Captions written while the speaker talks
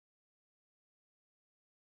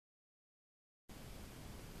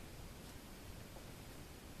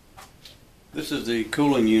This is the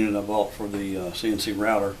cooling unit I bought for the CNC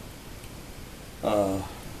router.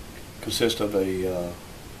 Consists of a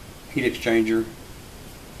heat exchanger,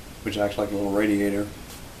 which acts like a little radiator,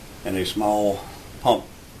 and a small pump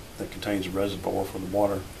that contains a reservoir for the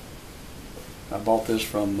water. I bought this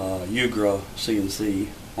from Ugra CNC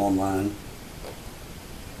online.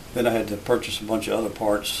 Then I had to purchase a bunch of other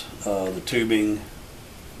parts, the tubing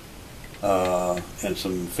and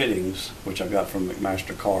some fittings, which I got from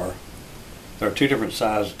McMaster Car. There are two different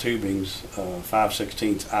size tubings,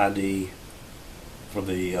 5/16 ID for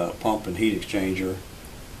the pump and heat exchanger.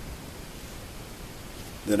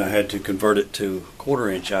 Then I had to convert it to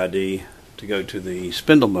 1/4" ID to go to the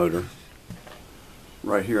spindle motor.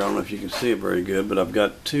 Right here, I don't know if you can see it very good, but I've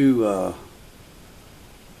got two,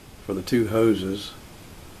 for the two hoses,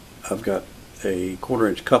 I've got a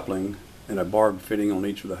 1/4" coupling and a barb fitting on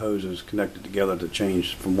each of the hoses connected together to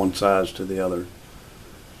change from one size to the other.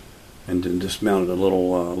 And then just mounted a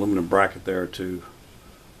little aluminum bracket there to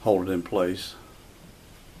hold it in place.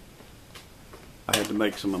 I had to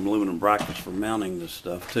make some aluminum brackets for mounting this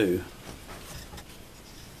stuff too.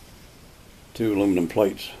 Two aluminum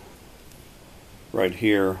plates right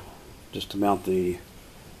here just to mount the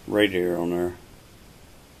radiator on there.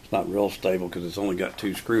 It's not real stable because it's only got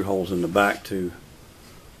two screw holes in the back to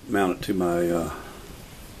mount it to my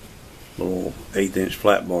little 1/8"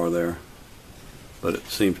 flat bar there, but it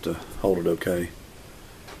seems to hold it okay.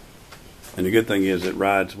 And the good thing is it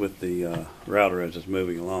rides with the router as it's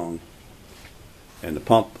moving along. And the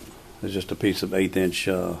pump is just a piece of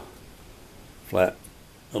 1/8" flat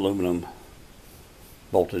aluminum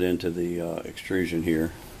bolted into the extrusion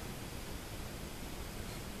here.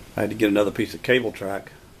 I had to get another piece of cable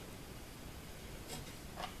track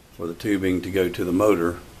for the tubing to go to the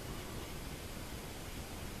motor.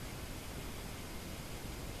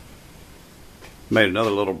 Made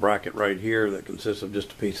another little bracket right here that consists of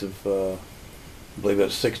just a piece of, I believe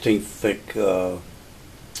that's 1/16 thick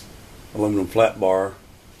aluminum flat bar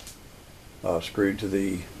screwed to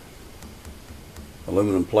the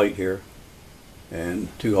aluminum plate here, and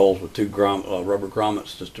two holes with two rubber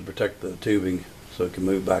grommets just to protect the tubing so it can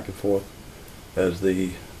move back and forth as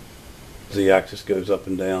the Z-axis goes up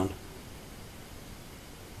and down.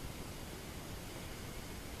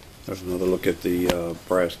 There's another look at the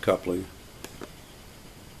brass coupling.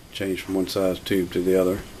 Change from one size tube to the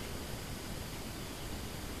other.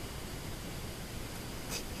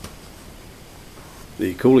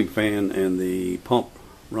 The cooling fan and the pump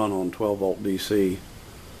run on 12-volt DC.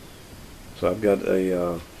 So I've got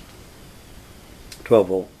a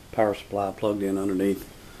 12-volt power supply plugged in underneath.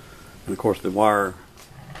 And of course the wire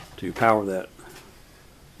to power that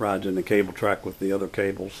rides in the cable track with the other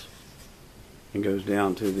cables and goes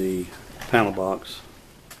down to the panel box.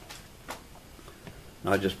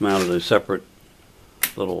 I just mounted a separate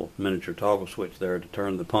little miniature toggle switch there to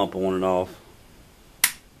turn the pump on and off.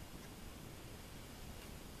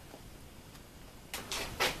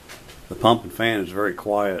 The pump and fan is very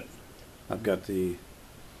quiet. I've got the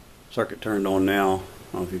circuit turned on now.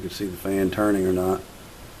 I don't know if you can see the fan turning or not,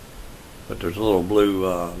 but there's a little blue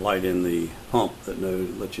light in the pump that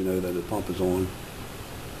lets you know that the pump is on,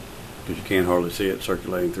 because you can't hardly see it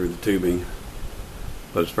circulating through the tubing,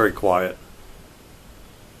 but it's very quiet.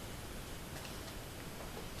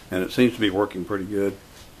 And it seems to be working pretty good.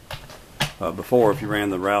 Before, if you ran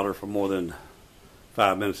the router for more than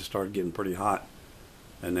 5 minutes, it started getting pretty hot.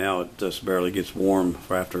 And now it just barely gets warm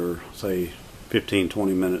for after, say,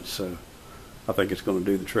 15-20 minutes. So I think it's going to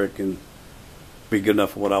do the trick and be good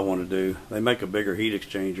enough for what I want to do. They make a bigger heat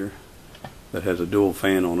exchanger that has a dual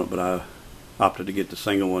fan on it, but I opted to get the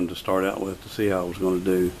single one to start out with to see how it was going to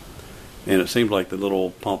do. And it seems like the little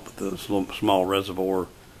pump with the small reservoir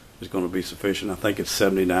is going to be sufficient. I think it's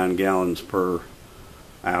 79 gallons per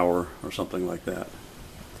hour or something like that.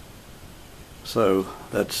 So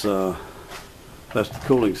that's the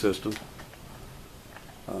cooling system.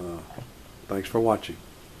 Thanks for watching.